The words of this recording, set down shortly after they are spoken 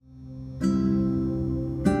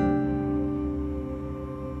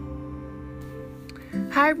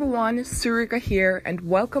Hi everyone, Sarika here, and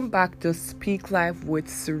welcome back to Speak Life with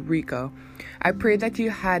Sarika. I pray that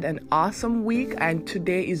you had an awesome week, and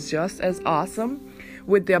today is just as awesome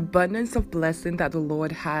with the abundance of blessing that the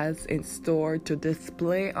Lord has in store to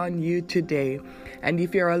display on you today. And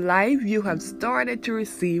if you're alive, you have started to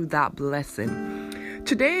receive that blessing.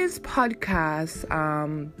 Today's podcast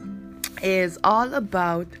is all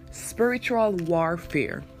about spiritual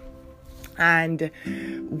warfare. And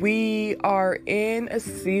we are in a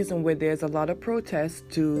season where there's a lot of protests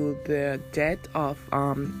to the death of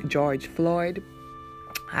George Floyd.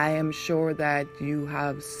 I am sure that you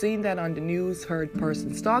have seen that on the news, heard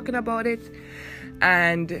persons talking about it,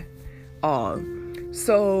 and all.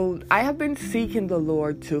 So I have been seeking the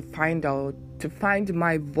Lord to find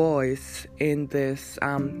my voice in this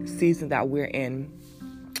season that we're in.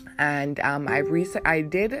 And I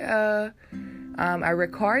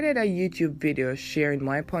recorded a YouTube video sharing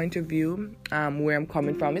my point of view, where I'm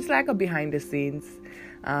coming from. It's like a behind the scenes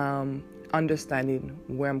understanding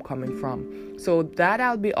where I'm coming from. So that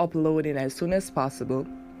I'll be uploading as soon as possible.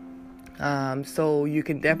 So you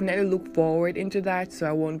can definitely look forward into that. So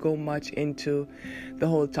I won't go much into the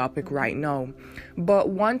whole topic right now. But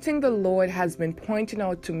one thing the Lord has been pointing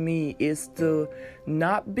out to me is to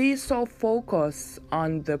not be so focused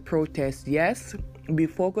on the protest. Yes, be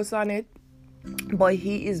focused on it. But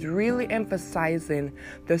he is really emphasizing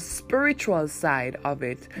the spiritual side of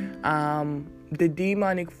it. The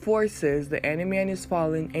demonic forces, the enemy and his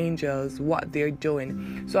fallen angels, what they're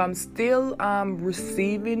doing. So I'm still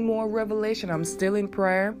receiving more revelation. I'm still in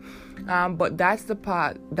prayer. But that's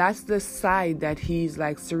the side that he's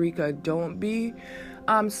like, Sarika, don't be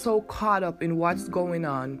so caught up in what's going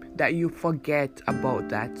on that you forget about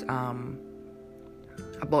that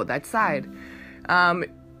side.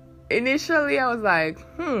 Initially, I was like,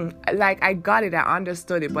 I got it, I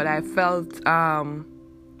understood it, but I felt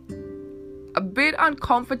a bit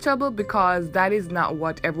uncomfortable because that is not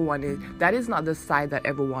what everyone is. That is not the side that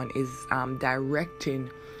everyone is directing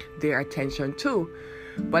their attention to.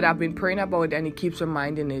 But I've been praying about it, and he keeps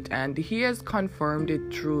reminding it, and he has confirmed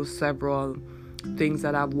it through several things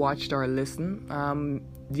that I've watched or listened.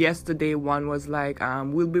 Yesterday, one was like,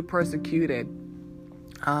 we'll be persecuted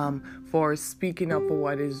for speaking up for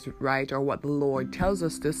what is right or what the Lord tells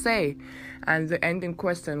us to say. And the ending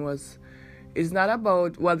question the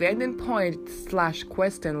ending point /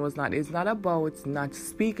 question it's not about not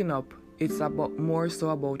speaking up. It's about more so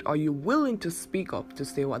about, are you willing to speak up to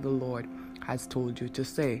say what the Lord has told you to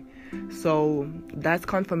say? So that's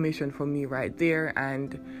confirmation for me right there.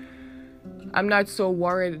 And I'm not so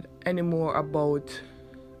worried anymore about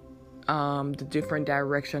the different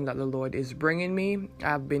direction that the Lord is bringing me.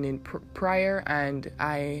 I've been in prayer, and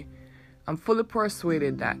I'm fully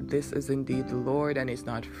persuaded that this is indeed the Lord, and it's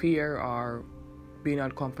not fear or being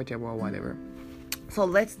uncomfortable or whatever. So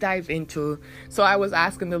let's dive into. So I was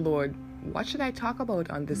asking the Lord, what should I talk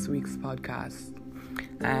about on this week's podcast?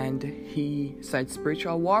 And he said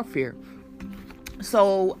spiritual warfare.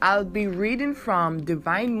 So I'll be reading from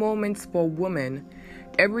Divine Moments for Women,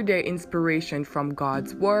 Everyday Inspiration from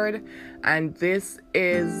God's Word, and this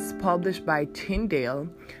is published by Tyndale.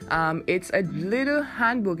 It's a little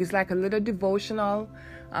handbook. It's like a little devotional,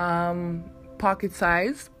 pocket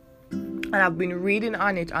size, and I've been reading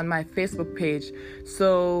on it on my Facebook page.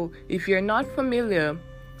 So if you're not familiar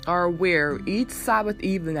or aware, each Sabbath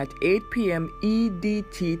evening at 8 p.m.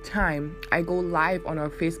 EDT time, I go live on our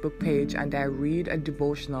Facebook page and I read a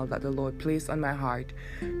devotional that the Lord placed on my heart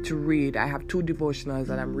to read. I have 2 devotionals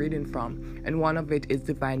that I'm reading from, and one of it is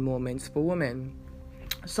Divine Moments for Women.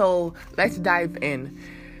 So let's dive in.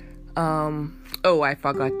 I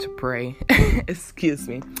forgot to pray. Excuse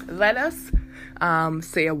me. Let us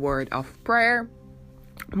say a word of prayer.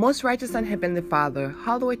 Most righteous and heavenly Father,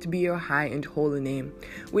 hallowed be your high and holy name.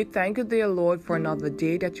 We thank you, dear Lord, for another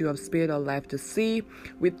day that you have spared our life to see.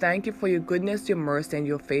 We thank you for your goodness, your mercy, and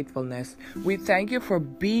your faithfulness. We thank you for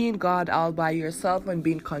being God all by yourself and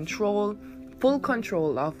being full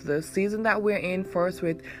control of the season that we're in, first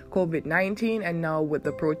with COVID-19 and now with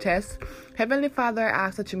the protests. Heavenly Father, I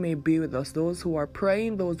ask that you may be with us, those who are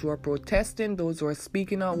praying, those who are protesting, those who are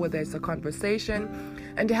speaking out, whether it's a conversation,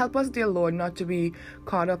 and to help us, dear Lord, not to be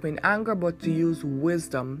caught up in anger, but to use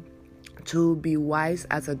wisdom to be wise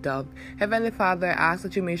as a dove. Heavenly Father, I ask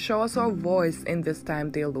that you may show us our voice in this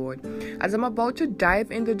time, dear Lord. As I'm about to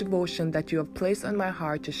dive into devotion that you have placed on my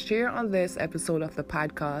heart to share on this episode of the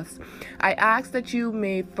podcast, I ask that you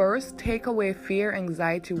may first take away fear,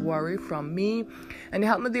 anxiety, worry from me, and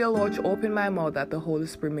help me, dear Lord, to open my mouth that the Holy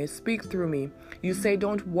Spirit may speak through me. You say,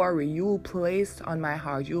 don't worry, you will place on my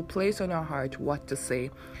heart, you will place on our heart what to say.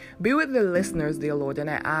 Be with the listeners, dear Lord, and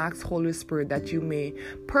I ask, Holy Spirit, that you may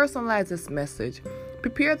personalize this message.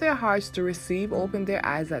 Prepare their hearts to receive, open their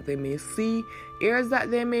eyes that they may see, ears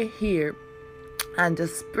that they may hear, and the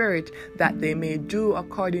spirit that they may do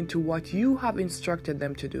according to what you have instructed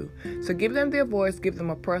them to do. So give them their voice, give them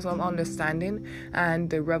a personal understanding and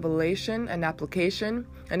the revelation and application,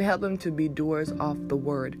 and help them to be doers of the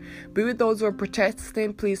word. Be with those who are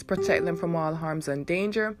protesting. Please protect them from all harms and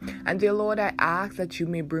danger. And dear Lord, I ask that you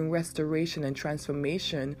may bring restoration and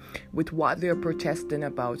transformation with what they're protesting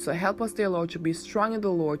about. So help us, dear Lord, to be strong in the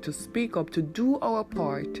Lord, to speak up, to do our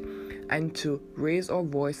part, and to raise our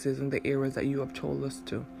voices in the areas that you have told us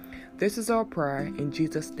to. This is our prayer in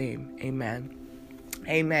Jesus' name. Amen.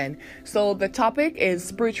 Amen. So the topic is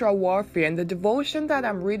spiritual warfare, and the devotion that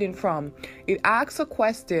I'm reading from, it asks a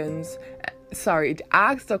question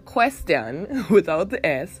without the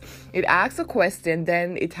S. It asks a question,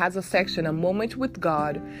 then it has a section, a moment with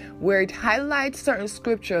God, where it highlights certain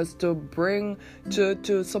scriptures to bring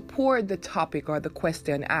to support the topic or the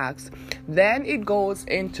question asked. Then it goes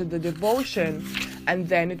into the devotion, and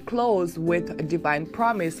then it closes with a divine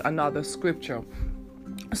promise, another scripture.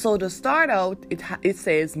 So to start out, it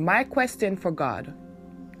says, my question for God: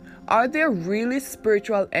 are there really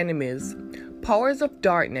spiritual enemies, powers of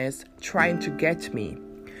darkness trying to get me?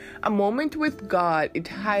 A moment with God, it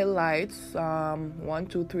highlights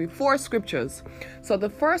 4 scriptures. So the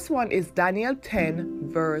first one is Daniel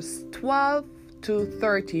 10 verse 12 to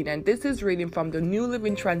 13, and this is reading from the New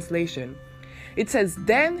Living Translation. It says,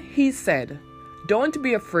 then he said, don't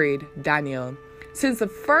be afraid, Daniel. Since the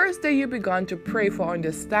first day you began to pray for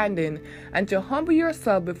understanding and to humble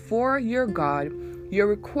yourself before your God, your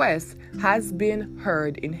request has been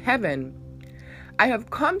heard in heaven. I have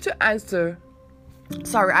come in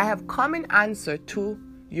answer to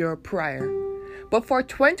your prayer. But for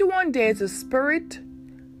 21 days the spirit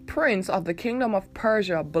prince of the kingdom of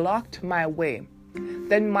Persia blocked my way.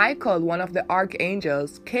 Then Michael, one of the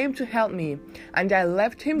archangels, came to help me, and I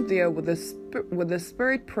left him there with the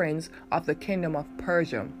spirit prince of the kingdom of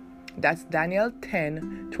Persia. That's Daniel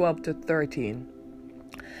 10, 12 to 13.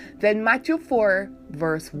 Then Matthew 4,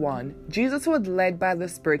 verse 1. Jesus was led by the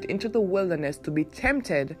Spirit into the wilderness to be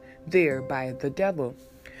tempted there by the devil.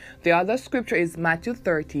 The other scripture is Matthew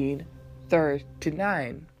 13,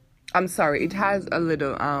 39. It has a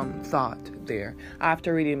little thought there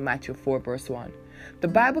after reading Matthew 4, verse 1. The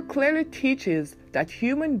Bible clearly teaches that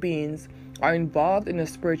human beings are involved in a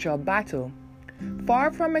spiritual battle.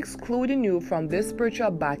 Far from excluding you from this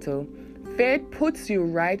spiritual battle, faith puts you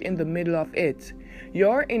right in the middle of it.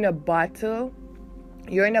 You're in a battle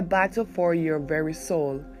for your very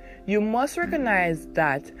soul. You must recognize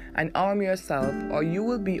that and arm yourself, or you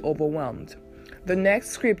will be overwhelmed. The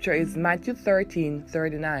next scripture is Matthew 13,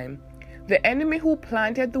 39. The enemy who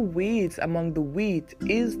planted the weeds among the wheat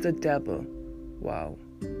is the devil. Wow.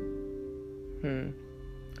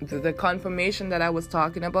 The confirmation that I was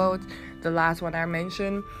talking about, the last one I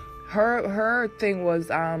mentioned, her thing was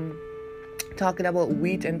talking about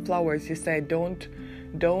wheat and flowers. She said, don't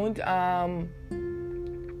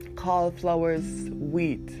call flowers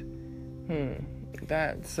wheat.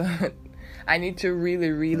 That's I need to really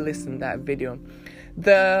re-listen that video.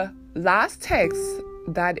 The last text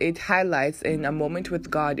that it highlights in A Moment with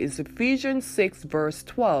God is Ephesians 6 verse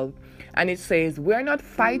 12, and it says, we're not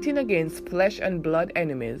fighting against flesh and blood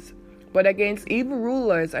enemies, but against evil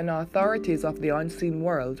rulers and authorities of the unseen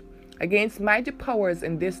world, against mighty powers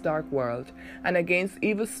in this dark world, and against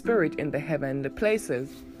evil spirit in the heavenly places.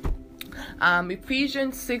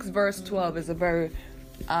 Ephesians 6 verse 12 is a very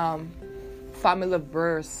familiar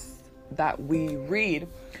verse that we read,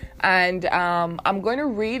 and I'm going to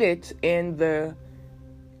read it in the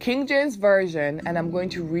King James Version, and I'm going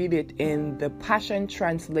to read it in the Passion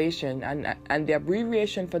Translation, and the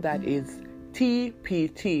abbreviation for that is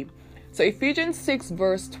TPT. So Ephesians 6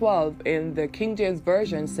 verse 12 in the King James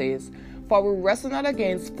Version says, for we wrestle not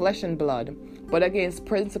against flesh and blood, but against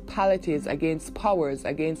principalities, against powers,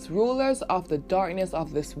 against rulers of the darkness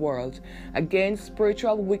of this world, against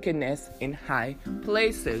spiritual wickedness in high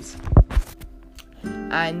places.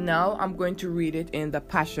 And now I'm going to read it in the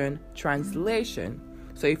Passion Translation.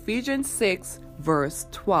 So Ephesians 6 verse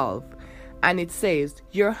 12. And it says,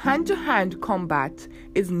 your hand-to-hand combat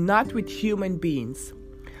is not with human beings,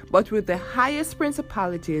 but with the highest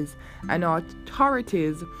principalities and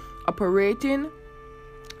authorities operating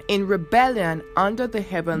in rebellion under the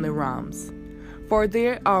heavenly realms. For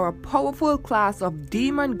there are a powerful class of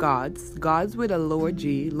demon gods, gods with a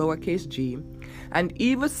lowercase g, and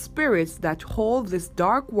evil spirits that hold this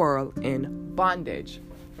dark world in bondage.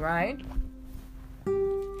 Right?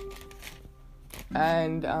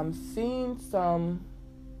 And I'm seeing some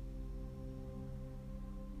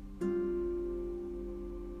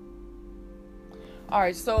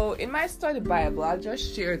alright, so in my study Bible, I'll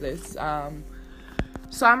just share this.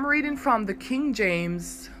 So I'm reading from the King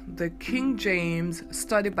James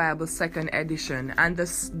Study Bible 2nd edition, and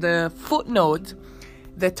the footnote,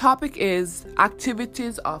 the topic is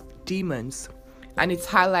activities of demons. And it's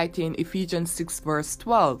highlighting Ephesians 6 verse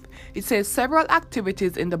 12. It says several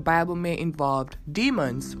activities in the Bible may involve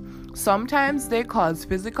demons. Sometimes they cause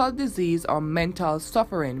physical disease or mental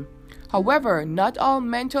suffering. However, not all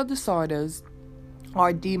mental disorders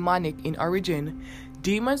are demonic in origin.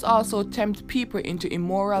 Demons also tempt people into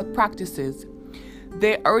immoral practices.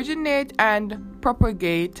 They originate and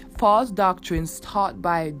propagate false doctrines taught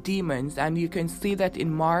by demons, and you can see that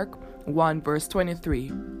in Mark 1 verse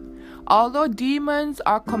 23. Although demons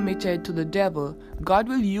are committed to the devil, God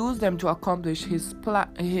will use them to accomplish his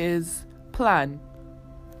plan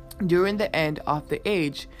during the end of the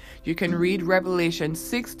age. You can read Revelation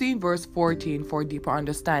 16 verse 14 for deeper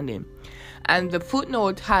understanding. And the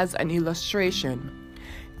footnote has an illustration.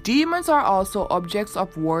 Demons are also objects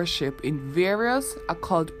of worship in various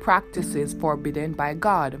occult practices forbidden by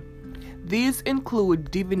God. These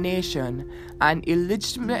include divination, an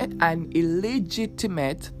illegitimate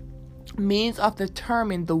means of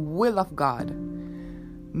determining the will of God.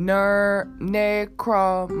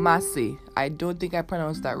 Necromancy. I don't think I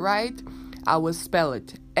pronounced that right. I will spell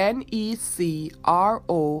it. Necromancy.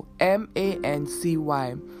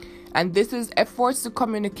 And this is efforts to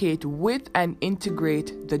communicate with and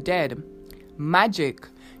integrate the dead. Magic.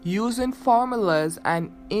 Using formulas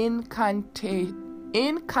and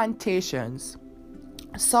incantations.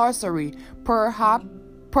 Sorcery.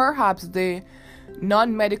 Perhaps the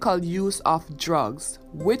non-medical use of drugs,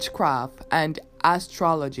 witchcraft, and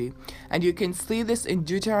astrology. And you can see this in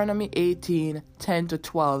Deuteronomy 18,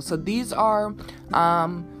 10-12. So these are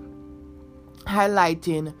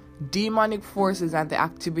highlighting demonic forces and the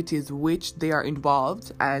activities which they are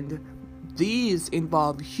involved, and these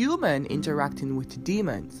involve human interacting with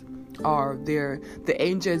demons, or the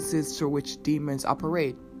agencies through which demons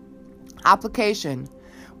operate. Application.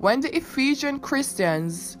 When the Ephesian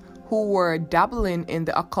Christians who were dabbling in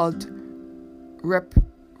the occult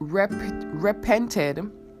repented.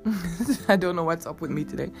 I don't know what's up with me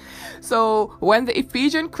today. So when the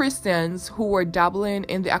Ephesian Christians who were dabbling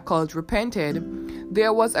in the occult repented,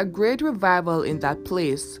 there was a great revival in that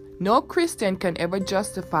place. No Christian can ever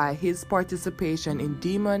justify his participation in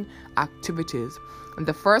demon activities. And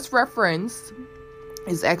the first reference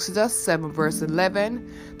is Exodus 7 verse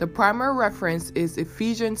 11. The primary reference is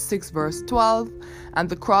Ephesians 6 verse 12, and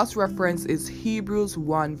the cross reference is Hebrews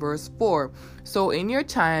 1 verse 4. So in your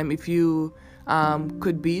time, if you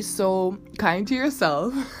could be so kind to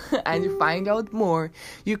yourself and you find out more,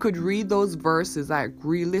 you could read those verses. Like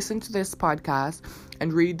re-listen to this podcast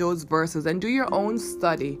and read those verses and do your own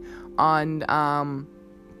study on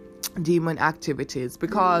demon activities,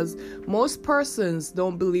 because most persons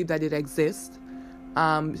don't believe that it exists.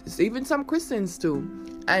 Even some Christians do,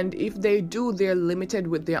 and if they do, they're limited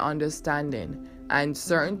with their understanding, and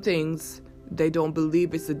certain things they don't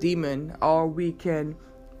believe it's a demon, or we can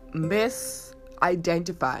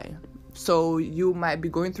misidentify. So you might be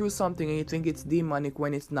going through something and you think it's demonic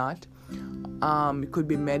when it's not. It could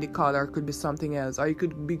be medical, or it could be something else, or you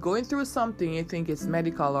could be going through something and you think it's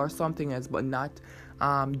medical or something else, but not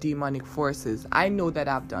demonic forces. I know that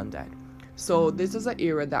I've done that. So this is an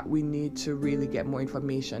area that we need to really get more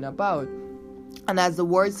information about. And as the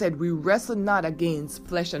word said, we wrestle not against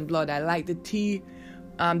flesh and blood. I like the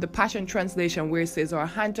Passion Translation, where it says our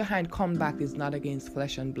hand-to-hand combat is not against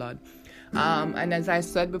flesh and blood. And as I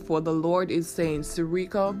said before, the Lord is saying,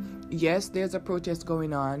 Sarika, yes, there's a protest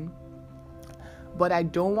going on, but I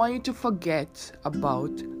don't want you to forget about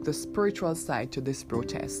the spiritual side to this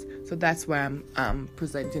protest. So that's why I'm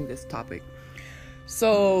presenting this topic.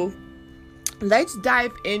 So let's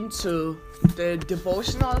dive into the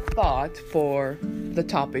devotional thought for the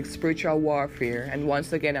topic, spiritual warfare. And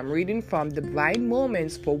once again, I'm reading from Divine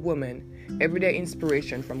Moments for Women, Everyday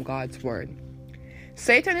Inspiration from God's Word.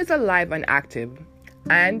 Satan is alive and active,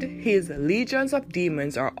 and his legions of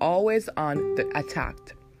demons are always on the attack.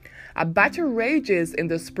 A battle rages in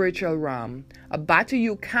the spiritual realm, a battle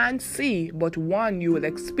you can't see, but one you will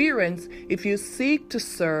experience if you seek to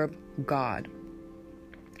serve God.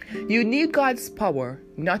 You need God's power,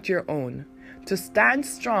 not your own, to stand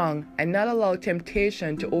strong and not allow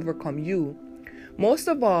temptation to overcome you. Most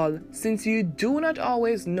of all, since you do not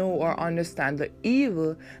always know or understand the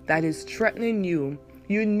evil that is threatening you,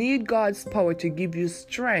 you need God's power to give you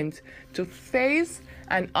strength to face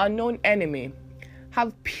an unknown enemy.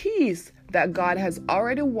 Have peace that God has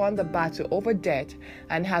already won the battle over death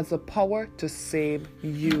and has the power to save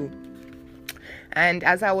you. And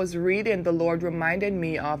as I was reading, the Lord reminded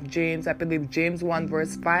me of James 1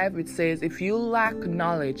 verse 5, which says, if you lack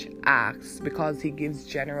knowledge, ask, because he gives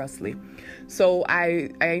generously. So I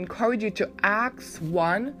encourage you to ask,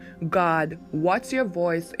 one, God, what's your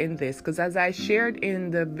voice in this? Because as I shared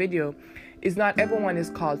in the video, is not everyone is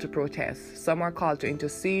called to protest. Some are called to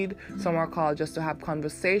intercede. Some are called just to have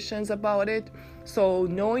conversations about it. So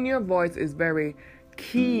knowing your voice is very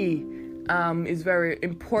key, is very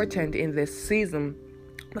important in this season,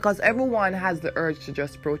 because everyone has the urge to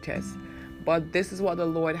just protest. But this is what the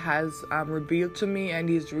Lord has revealed to me, and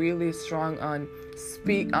he's really strong on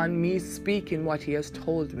me speaking what he has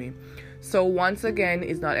told me. So once again,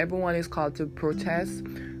 it's not everyone is called to protest.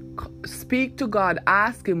 Speak to God.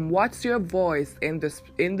 Ask him, what's your voice in this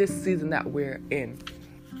season that we're in?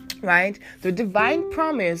 Right? The divine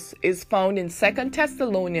promise is found in 2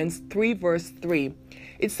 Thessalonians 3 verse 3.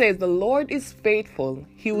 It says, the Lord is faithful.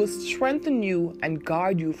 He will strengthen you and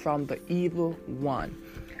guard you from the evil one.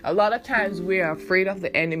 A lot of times we are afraid of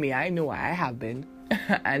the enemy. I know I have been.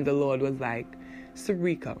 And the Lord was like,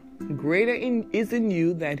 Sarika, greater is in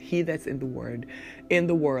you than he that's in the world.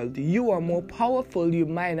 You are more powerful. You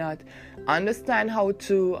might not understand how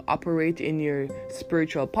to operate in your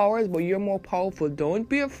spiritual powers, but you're more powerful. Don't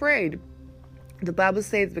be afraid. The Bible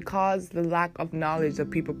says, because the lack of knowledge the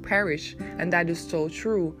people perish, and that is so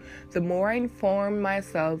true. The more I inform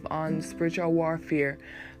myself on spiritual warfare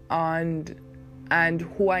and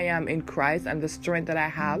who I am in Christ and the strength that I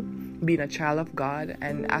have, being a child of God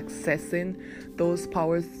and accessing those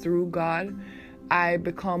powers through God, I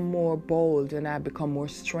become more bold and I become more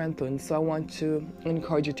strengthened. So I want to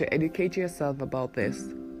encourage you to educate yourself about this.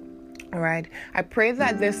 All right. I pray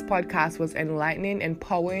that this podcast was enlightening,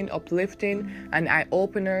 empowering, uplifting, an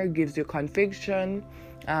eye-opener, gives you conviction,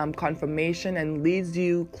 confirmation, and leads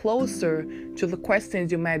you closer to the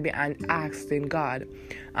questions you might be asked in God.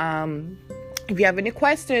 If you have any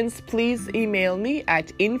questions, please email me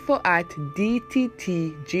at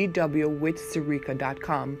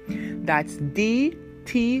info@dttgwwithsarika.com. That's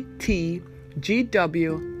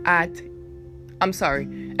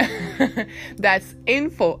that's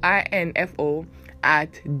info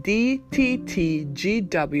at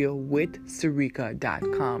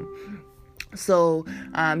dttgwwithsarika.com. So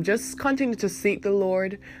just continue to seek the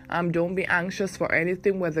Lord. Don't be anxious for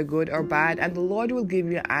anything, whether good or bad, and the Lord will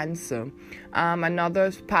give you an answer.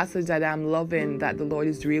 Another passage that I'm loving, that the Lord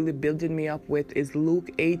is really building me up with, is Luke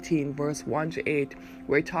 18 verse 1-8,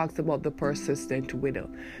 where it talks about the persistent widow.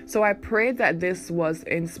 So I pray that this was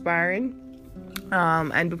inspiring.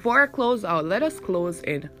 And before I close out, let us close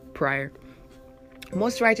in prayer.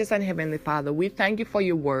 Most righteous and heavenly Father, we thank you for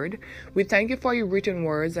your word. We thank you for your written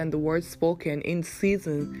words and the words spoken in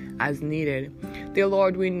season as needed. Dear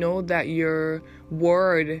Lord, we know that your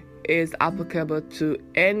word is applicable to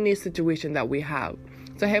any situation that we have.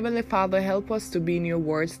 So Heavenly Father, help us to be in your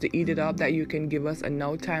words, to eat it up, that you can give us a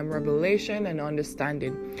now-time revelation and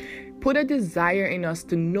understanding. Put a desire in us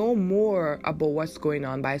to know more about what's going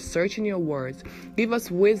on by searching your words. Give us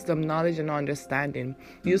wisdom, knowledge, and understanding.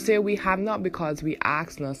 You say we have not because we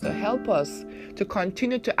ask not. So help us to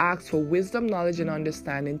continue to ask for wisdom, knowledge, and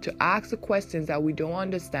understanding, to ask the questions that we don't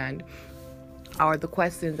understand, or the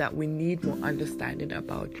questions that we need more understanding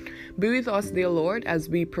about. Be with us, dear Lord, as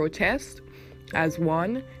we protest as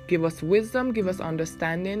one. Give us wisdom, give us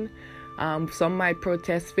understanding. Some might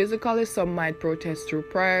protest physically, some might protest through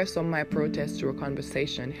prayer, some might protest through a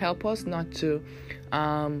conversation. Help us not to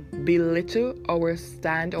belittle our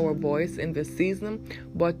voice in this season,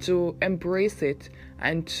 but to embrace it,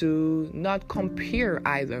 and to not compare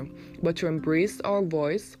either, but to embrace our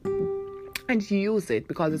voice and use it,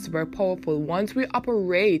 because it's very powerful. Once we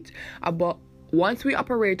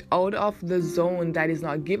operate out of the zone that is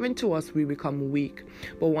not given to us, we become weak.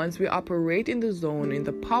 But once we operate in the zone, in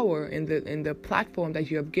the power, in the platform that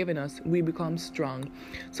you have given us, we become strong.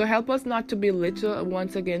 So help us not to belittle,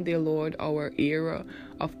 once again, dear Lord, our era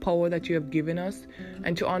of power that you have given us,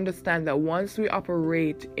 and to understand that once we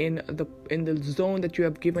operate in the zone that you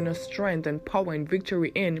have given us strength and power and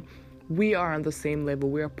victory in, we are on the same level.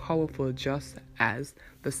 We are powerful just as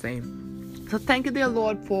the same. So thank you, dear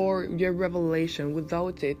Lord, for your revelation.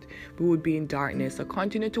 Without it, we would be in darkness. So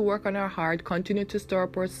continue to work on our heart, continue to stir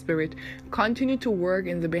up our spirit, continue to work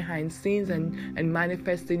in the behind scenes and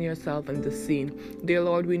manifesting yourself in the scene. Dear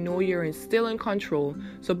Lord, we know you're still in control.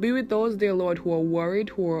 So be with those, dear Lord, who are worried,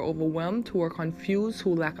 who are overwhelmed, who are confused,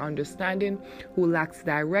 who lack understanding, who lacks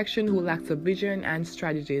direction, who lacks a vision and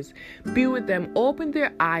strategies. Be with them. Open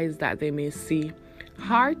their eyes that they may see,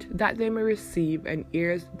 heart that they may receive, and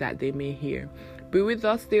ears that they may hear. Be with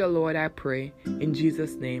us, dear Lord, I pray. In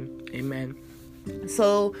Jesus' name, amen.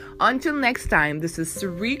 So until next time, this is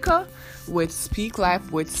Sarika with Speak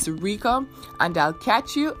Life with Sarika, and I'll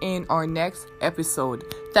catch you in our next episode.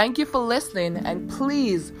 Thank you for listening, and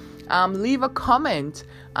please leave a comment.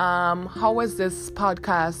 How has this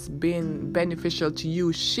podcast been beneficial to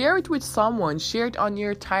you? Share it with someone. Share it on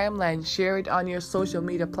your timeline. Share it on your social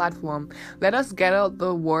media platform. Let us get out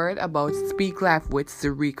the word about Speak Life with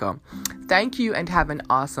Sarika. Thank you and have an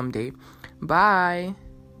awesome day. Bye.